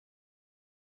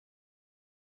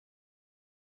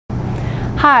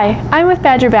Hi, I'm with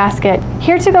Badger Basket,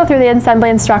 here to go through the assembly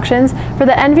instructions for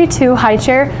the Envee II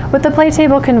Highchair with the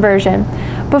Playtable Conversion.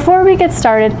 Before we get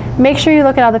started, make sure you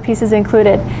look at all the pieces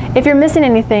included. If you're missing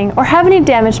anything or have any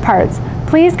damaged parts,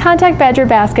 please contact Badger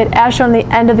Basket as shown at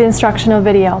the end of the instructional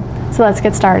video. So let's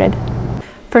get started.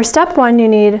 For step 1, you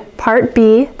need part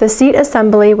B, the seat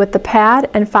assembly with the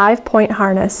pad and 5-point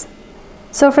harness.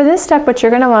 So for this step, what you're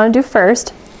going to want to do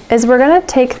first is we're going to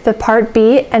take the part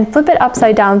B and flip it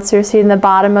upside down so you're seeing the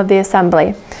bottom of the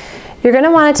assembly. You're going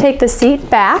to want to take the seat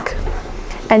back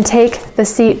and take the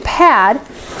seat pad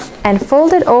and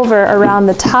fold it over around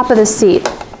the top of the seat.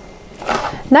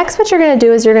 Next, what you're going to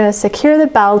do is you're going to secure the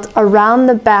belt around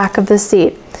the back of the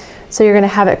seat. So you're going to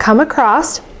have it come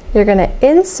across. You're going to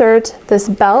insert this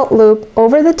belt loop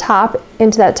over the top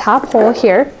into that top hole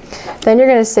here. Then you're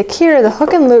going to secure the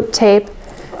hook and loop tape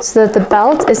so that the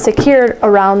belt is secured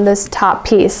around this top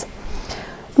piece.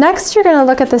 Next, you're going to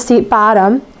look at the seat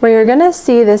bottom where you're going to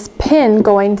see this pin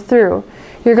going through.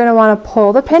 You're going to want to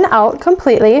pull the pin out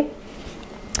completely.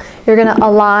 You're going to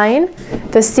align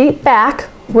the seat back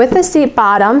with the seat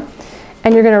bottom,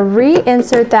 and you're going to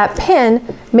reinsert that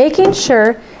pin, making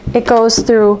sure it goes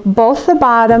through both the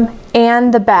bottom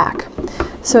and the back.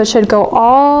 So it should go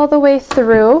all the way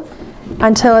through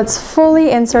until it's fully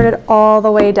inserted all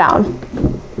the way down.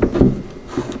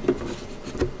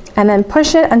 And then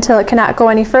push it until it cannot go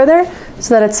any further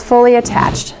so that it's fully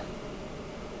attached.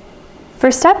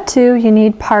 For step 2, you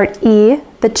need part E,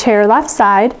 the chair left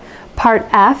side, part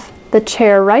F, the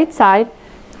chair right side,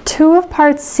 2 of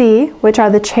part C, which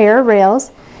are the chair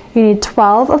rails. You need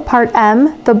 12 of part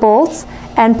M, the bolts,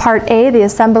 and part A, the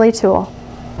assembly tool.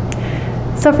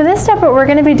 So for this step, what we're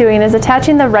going to be doing is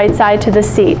attaching the right side to the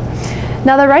seat.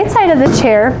 Now the right side of the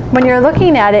chair, when you're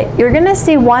looking at it, you're going to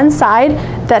see one side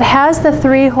that has the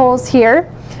 3 holes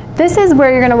here. This is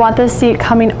where you're going to want the seat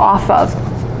coming off of.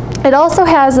 It also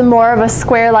has more of a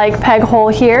square-like peg hole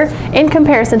here in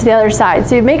comparison to the other side.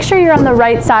 So you make sure you're on the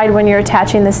right side when you're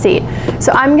attaching the seat.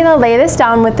 So I'm going to lay this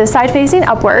down with this side facing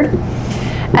upward.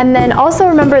 And then also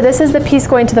remember, this is the piece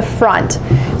going to the front.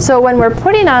 So when we're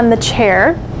putting on the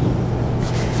chair,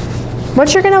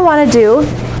 what you're going to want to do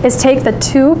is take the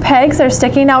 2 pegs that are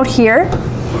sticking out here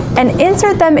and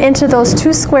insert them into those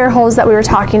 2 square holes that we were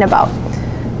talking about.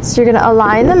 So you're going to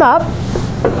align them up,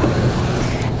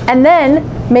 and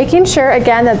then making sure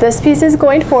again that this piece is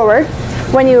going forward.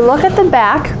 When you look at the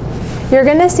back, you're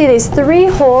going to see these 3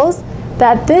 holes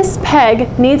that this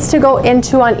peg needs to go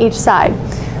into on each side.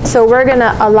 So we're going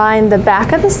to align the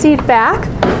back of the seat back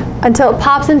until it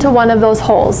pops into one of those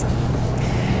holes.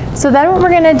 So then what we're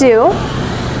going to do,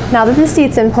 now that the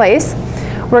seat's in place,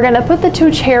 we're going to put the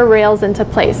 2 chair rails into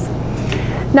place.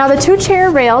 Now the 2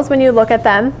 chair rails, when you look at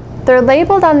them, they're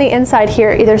labeled on the inside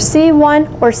here, either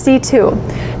C1 or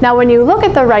C2. Now when you look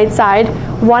at the right side,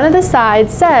 one of the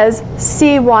sides says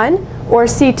C1 or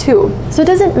C2. So it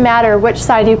doesn't matter which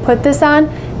side you put this on,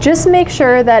 just make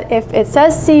sure that if it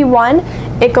says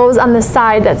C1, it goes on the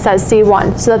side that says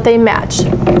C1 so that they match.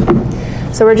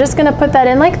 So we're just going to put that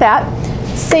in like that.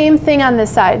 Same thing on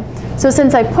this side. So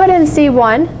since I put in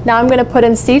C1, now I'm going to put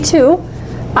in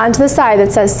C2 onto the side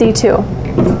that says C2.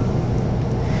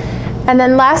 And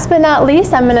then last but not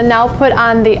least, I'm going to now put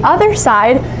on the other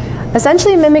side,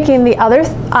 essentially mimicking the other,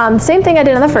 same thing I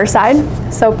did on the first side.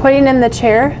 So putting in the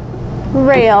chair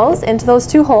rails into those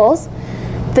 2 holes.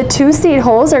 The 2 seat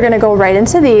holes are going to go right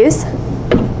into these.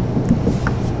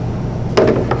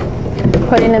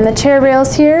 Putting in the chair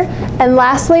rails here. And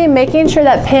lastly, making sure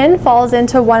that pin falls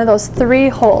into one of those 3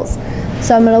 holes.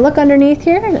 So I'm going to look underneath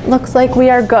here, and it looks like we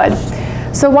are good.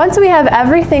 So once we have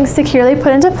everything securely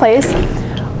put into place,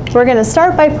 we're going to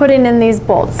start by putting in these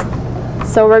bolts.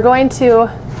 So we're going to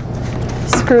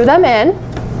screw them in,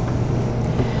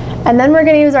 and then we're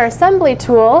going to use our assembly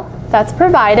tool that's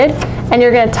provided, and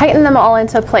you're going to tighten them all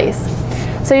into place.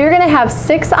 So you're going to have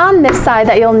 6 on this side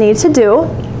that you'll need to do,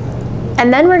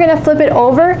 and then we're going to flip it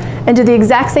over and do the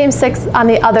exact same 6 on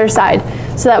the other side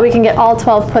so that we can get all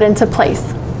 12 put into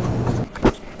place.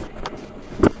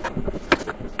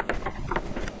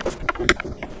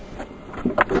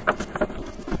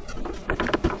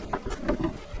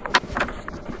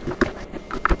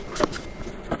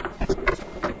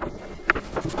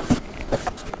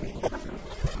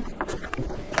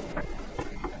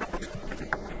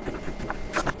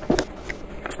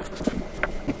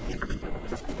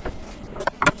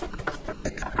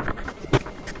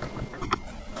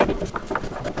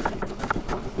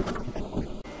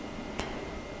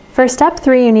 For step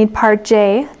 3, you need part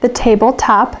J, the table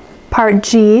top, part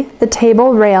G, the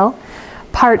table rail,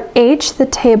 part H, the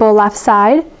table left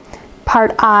side,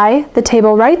 part I, the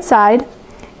table right side,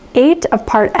 8 of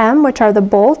part M, which are the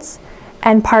bolts,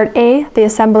 and part A, the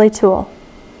assembly tool.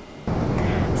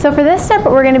 So for this step,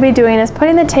 what we're going to be doing is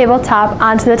putting the tabletop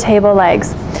onto the table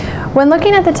legs. When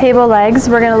looking at the table legs,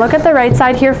 we're going to look at the right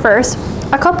side here first.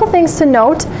 A couple things to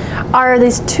note are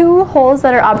these 2 holes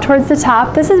that are up towards the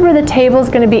top. This is where the table is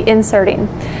going to be inserting.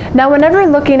 Now whenever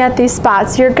looking at these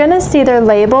spots, you're going to see they're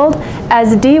labeled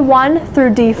as D1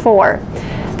 through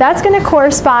D4. That's going to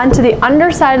correspond to the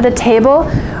underside of the table,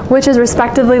 which is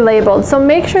respectively labeled. So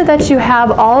make sure that you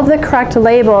have all of the correct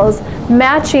labels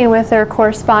matching with their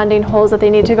corresponding holes that they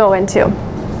need to go into.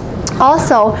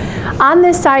 Also, on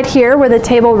this side here where the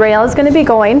table rail is going to be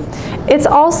going, it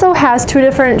also has 2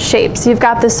 different shapes. You've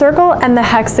got the circle and the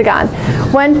hexagon.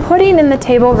 When putting in the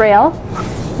table rail,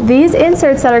 these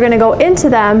inserts that are going to go into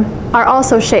them are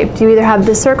also shaped. You either have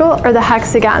the circle or the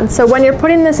hexagon. So when you're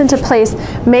putting this into place,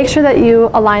 make sure that you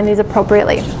align these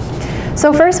appropriately.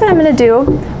 So first what I'm going to do,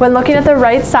 when looking at the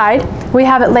right side, we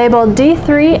have it labeled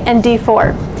D3 and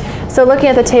D4. So looking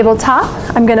at the tabletop,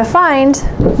 I'm going to find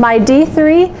my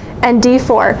D3 and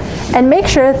D4 and make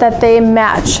sure that they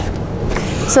match,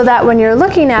 so that when you're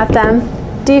looking at them,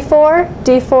 D4,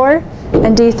 D4,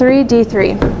 and D3,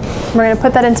 D3. We're going to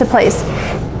put that into place.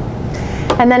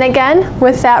 And then again,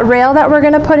 with that rail that we're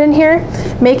going to put in here,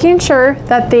 making sure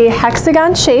that the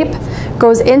hexagon shape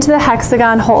goes into the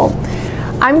hexagon hole.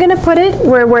 I'm going to put it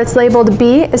where it's labeled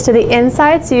B is to the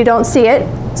inside so you don't see it.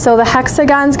 So the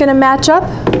hexagon's going to match up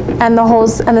and the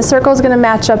holes and the circle's going to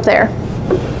match up there.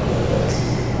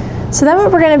 So then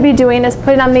what we're going to be doing is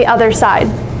putting on the other side.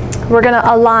 We're going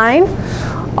to align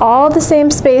all the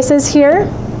same spaces here.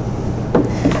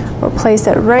 We'll place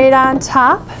it right on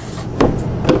top.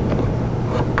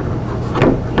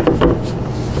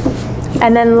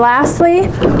 And then lastly,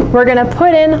 we're going to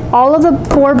put in all of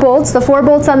the 4 bolts, the 4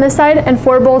 bolts on this side and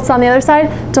 4 bolts on the other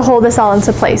side to hold this all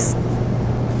into place.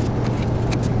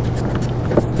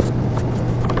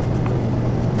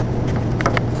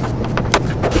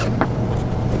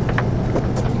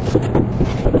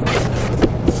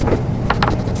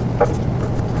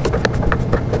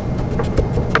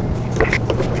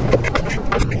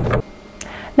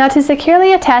 Now to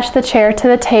securely attach the chair to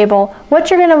the table,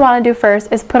 what you're going to want to do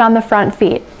first is put on the front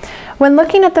feet. When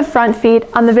looking at the front feet,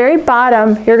 on the very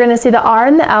bottom, you're going to see the R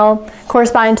and the L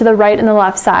corresponding to the right and the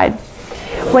left side.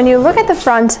 When you look at the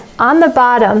front, on the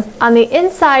bottom, on the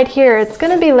inside here, it's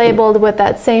going to be labeled with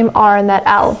that same R and that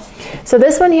L. So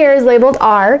this one here is labeled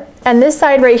R, and this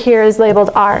side right here is labeled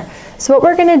R. So what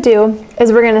we're going to do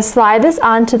is we're going to slide this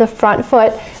onto the front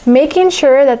foot, making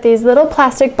sure that these little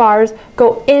plastic bars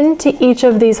go into each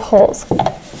of these holes.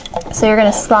 So you're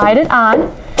going to slide it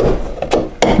on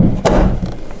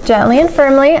gently and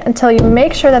firmly until you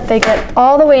make sure that they get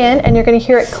all the way in, and you're going to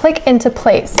hear it click into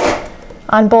place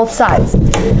on both sides.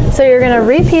 So you're going to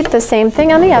repeat the same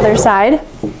thing on the other side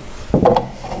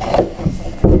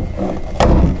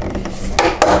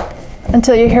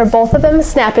until you hear both of them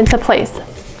snap into place.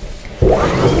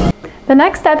 The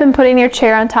next step in putting your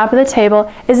chair on top of the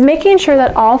table is making sure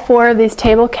that all 4 of these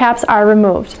table caps are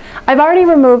removed. I've already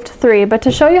removed 3, but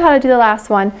to show you how to do the last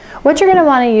one, what you're going to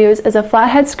want to use is a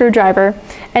flathead screwdriver,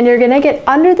 and you're going to get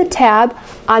under the tab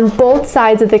on both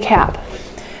sides of the cap.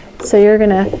 So you're going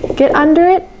to get under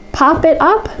it, pop it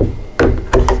up,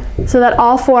 so that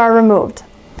all 4 are removed.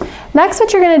 Next,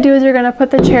 what you're going to do is you're going to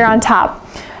put the chair on top.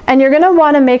 And you're going to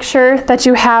want to make sure that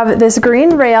you have this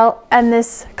green rail and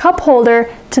this cup holder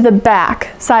to the back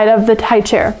side of the high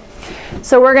chair.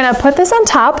 So we're going to put this on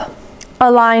top,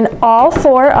 align all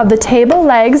 4 of the table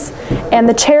legs and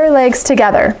the chair legs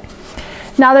together.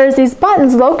 Now there's these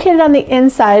buttons located on the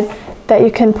inside that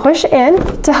you can push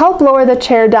in to help lower the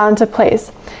chair down to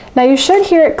place. Now you should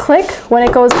hear it click when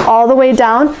it goes all the way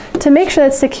down to make sure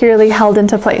it's securely held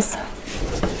into place.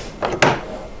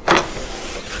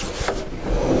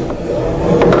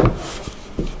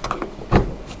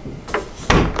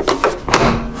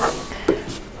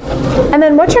 And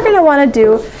then what you're going to want to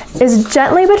do is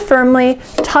gently but firmly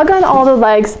tug on all the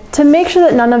legs to make sure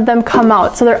that none of them come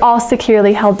out, so they're all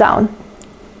securely held down.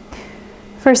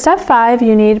 For step 5,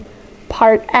 you need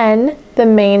part N, the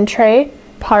main tray,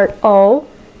 part O,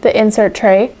 the insert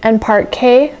tray, and part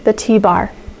K, the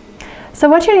T-bar. So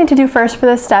what you need to do first for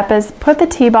this step is put the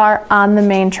T-bar on the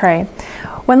main tray.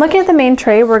 When looking at the main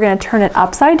tray, we're going to turn it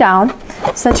upside down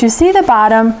so that you see the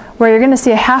bottom where you're going to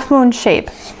see a half moon shape.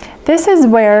 This is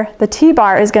where the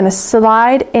T-bar is going to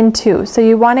slide into. So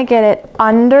you want to get it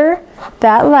under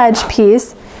that ledge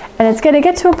piece, and it's going to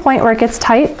get to a point where it gets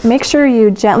tight. Make sure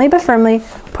you gently but firmly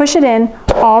push it in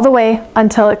all the way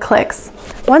until it clicks.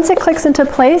 Once it clicks into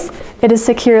place, it is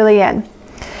securely in.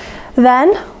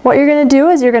 Then what you're going to do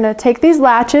is you're going to take these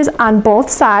latches on both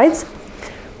sides.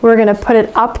 We're going to put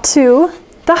it up to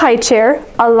the high chair,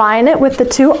 align it with the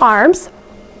two arms.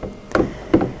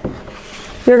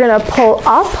 You're going to pull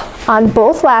up on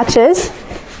both latches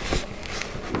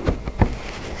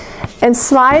and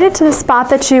slide it to the spot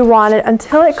that you want it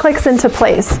until it clicks into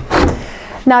place.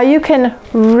 Now you can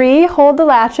re-hold the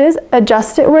latches,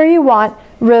 adjust it where you want,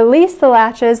 release the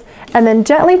latches, and then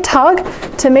gently tug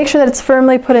to make sure that it's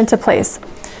firmly put into place.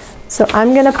 So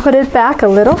I'm going to put it back a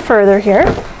little further here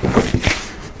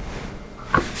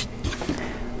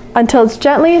until it's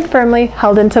gently and firmly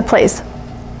held into place.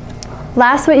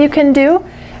 Last, what you can do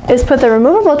is put the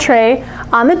removable tray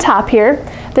on the top here.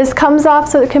 This comes off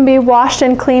so it can be washed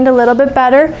and cleaned a little bit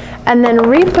better, and then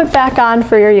re-put back on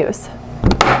for your use.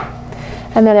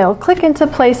 And then it will click into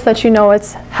place so that you know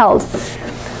it's held.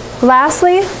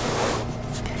 Lastly,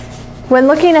 when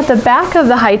looking at the back of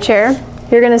the high chair,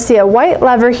 you're going to see a white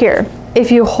lever here.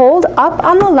 If you hold up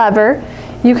on the lever,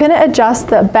 you can adjust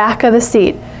the back of the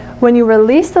seat. When you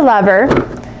release the lever,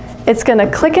 it's going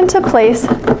to click into place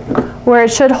where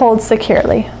it should hold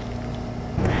securely.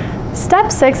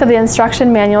 Step 6 of the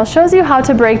instruction manual shows you how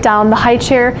to break down the high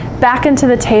chair back into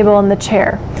the table and the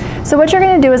chair. So what you're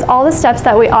going to do is all the steps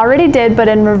that we already did, but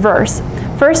in reverse.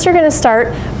 First, you're going to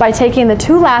start by taking the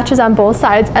two latches on both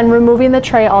sides and removing the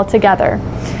tray altogether.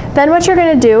 Then what you're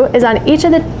going to do is on each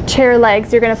of the chair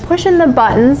legs, you're going to push in the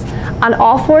buttons on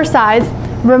all four sides,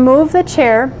 remove the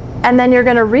chair, and then you're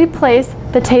going to replace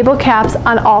the table caps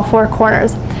on all four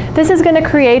corners. This is going to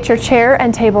create your chair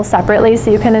and table separately so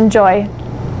you can enjoy.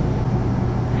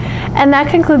 And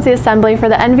that concludes the assembly for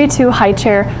the Envee II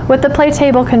Highchair with the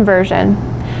Playtable Conversion.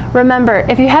 Remember,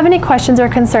 if you have any questions or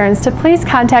concerns, to please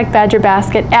contact Badger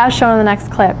Basket as shown in the next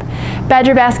clip.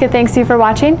 Badger Basket thanks you for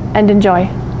watching and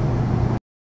enjoy.